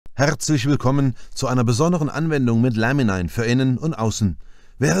Herzlich willkommen zu einer besonderen Anwendung mit Lamidem für Innen und Außen.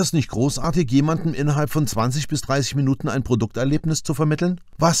 Wäre es nicht großartig, jemandem innerhalb von 20 bis 30 Minuten ein Produkterlebnis zu vermitteln?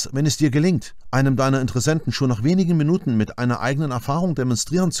 Was, wenn es dir gelingt, einem deiner Interessenten schon nach wenigen Minuten mit einer eigenen Erfahrung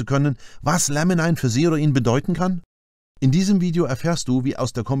demonstrieren zu können, was Lamidem für sie oder ihn bedeuten kann? In diesem Video erfährst du, wie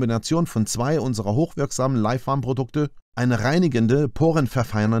aus der Kombination von zwei unserer hochwirksamen Livefarm-Produkte eine reinigende,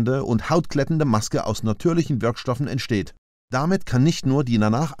 porenverfeinernde und hautglättende Maske aus natürlichen Wirkstoffen entsteht. Damit kann nicht nur die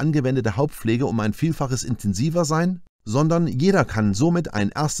danach angewendete Hautpflege um ein Vielfaches intensiver sein, sondern jeder kann somit ein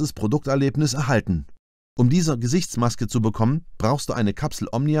erstes Produkterlebnis erhalten. Um diese Gesichtsmaske zu bekommen, brauchst du eine Kapsel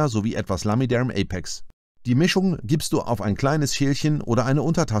OMNIA sowie etwas LAMIDERM Apex. Die Mischung gibst du auf ein kleines Schälchen oder eine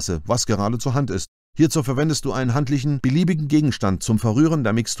Untertasse, was gerade zur Hand ist. Hierzu verwendest du einen handlichen, beliebigen Gegenstand zum Verrühren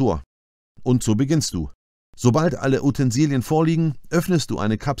der Mixtur. Und so beginnst du. Sobald alle Utensilien vorliegen, öffnest du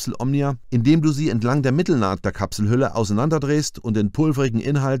eine Kapsel OMNIA, indem du sie entlang der Mittelnaht der Kapselhülle auseinanderdrehst und den pulverigen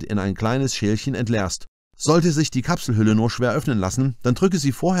Inhalt in ein kleines Schälchen entleerst. Sollte sich die Kapselhülle nur schwer öffnen lassen, dann drücke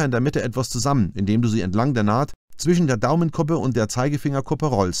sie vorher in der Mitte etwas zusammen, indem du sie entlang der Naht zwischen der Daumenkuppe und der Zeigefingerkuppe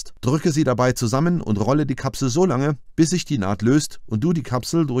rollst. Drücke sie dabei zusammen und rolle die Kapsel so lange, bis sich die Naht löst und du die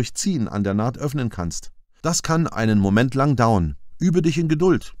Kapsel durch Ziehen an der Naht öffnen kannst. Das kann einen Moment lang dauern. Übe dich in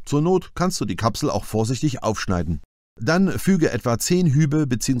Geduld. Zur Not kannst du die Kapsel auch vorsichtig aufschneiden. Dann füge etwa 10 Hübe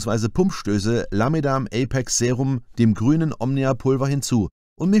bzw. Pumpstöße LAMIDERM Apex Serum dem grünen OMNIA Pulver hinzu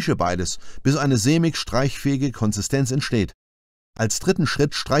und mische beides, bis eine sämig streichfähige Konsistenz entsteht. Als dritten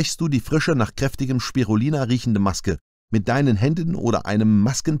Schritt streichst du die frische, nach kräftigem Spirulina riechende Maske mit deinen Händen oder einem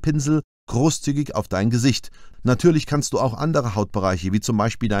Maskenpinsel großzügig auf dein Gesicht. Natürlich kannst du auch andere Hautbereiche, wie zum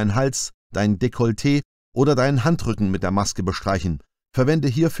Beispiel deinen Hals, dein Dekolleté oder deinen Handrücken mit der Maske bestreichen. Verwende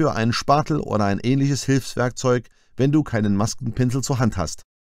hierfür einen Spatel oder ein ähnliches Hilfswerkzeug, wenn du keinen Maskenpinsel zur Hand hast.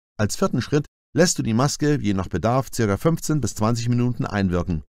 Als vierten Schritt lässt du die Maske je nach Bedarf ca. 15 bis 20 Minuten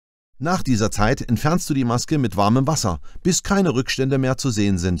einwirken. Nach dieser Zeit entfernst du die Maske mit warmem Wasser, bis keine Rückstände mehr zu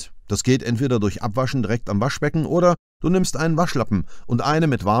sehen sind. Das geht entweder durch Abwaschen direkt am Waschbecken oder du nimmst einen Waschlappen und eine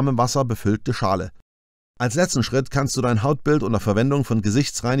mit warmem Wasser befüllte Schale. Als letzten Schritt kannst du dein Hautbild unter Verwendung von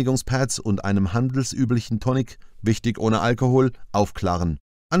Gesichtsreinigungspads und einem handelsüblichen Tonic, wichtig ohne Alkohol, aufklaren.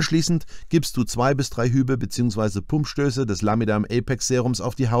 Anschließend gibst du 2 bis 3 Hübe bzw. Pumpstöße des LAMIDERM Apex Serums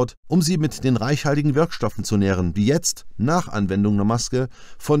auf die Haut, um sie mit den reichhaltigen Wirkstoffen zu nähren, die jetzt, nach Anwendung der Maske,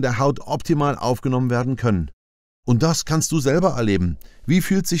 von der Haut optimal aufgenommen werden können. Und das kannst du selber erleben. Wie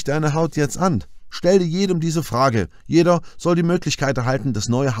fühlt sich deine Haut jetzt an? Stell dir jedem diese Frage. Jeder soll die Möglichkeit erhalten, das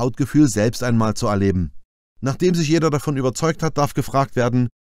neue Hautgefühl selbst einmal zu erleben. Nachdem sich jeder davon überzeugt hat, darf gefragt werden: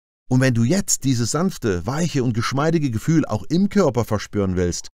 Und wenn du jetzt dieses sanfte, weiche und geschmeidige Gefühl auch im Körper verspüren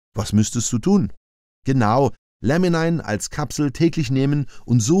willst, was müsstest du tun? Genau, Lamidem als Kapsel täglich nehmen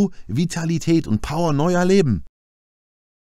und so Vitalität und Power neu erleben.